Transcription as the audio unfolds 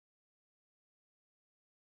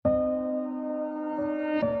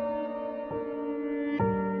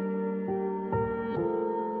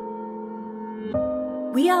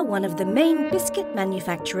We are one of the main biscuit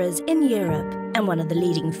manufacturers in Europe and one of the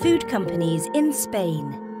leading food companies in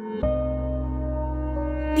Spain.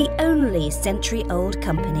 The only century-old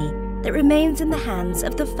company that remains in the hands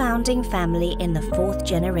of the founding family in the 4th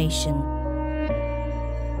generation.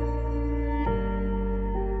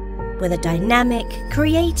 With a dynamic,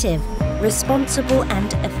 creative, responsible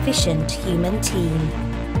and efficient human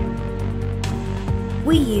team.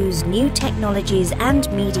 We use new technologies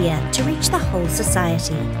and media to reach the whole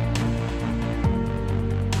society.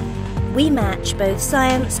 We match both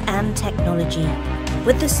science and technology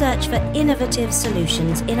with the search for innovative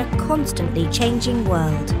solutions in a constantly changing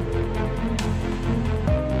world.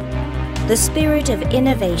 The spirit of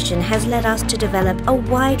innovation has led us to develop a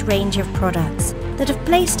wide range of products that have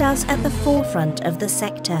placed us at the forefront of the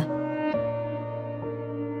sector.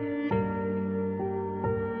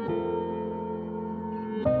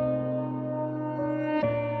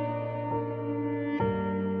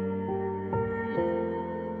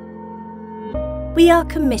 We are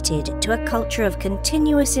committed to a culture of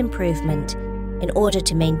continuous improvement in order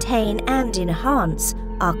to maintain and enhance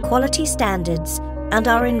our quality standards and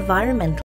our environmental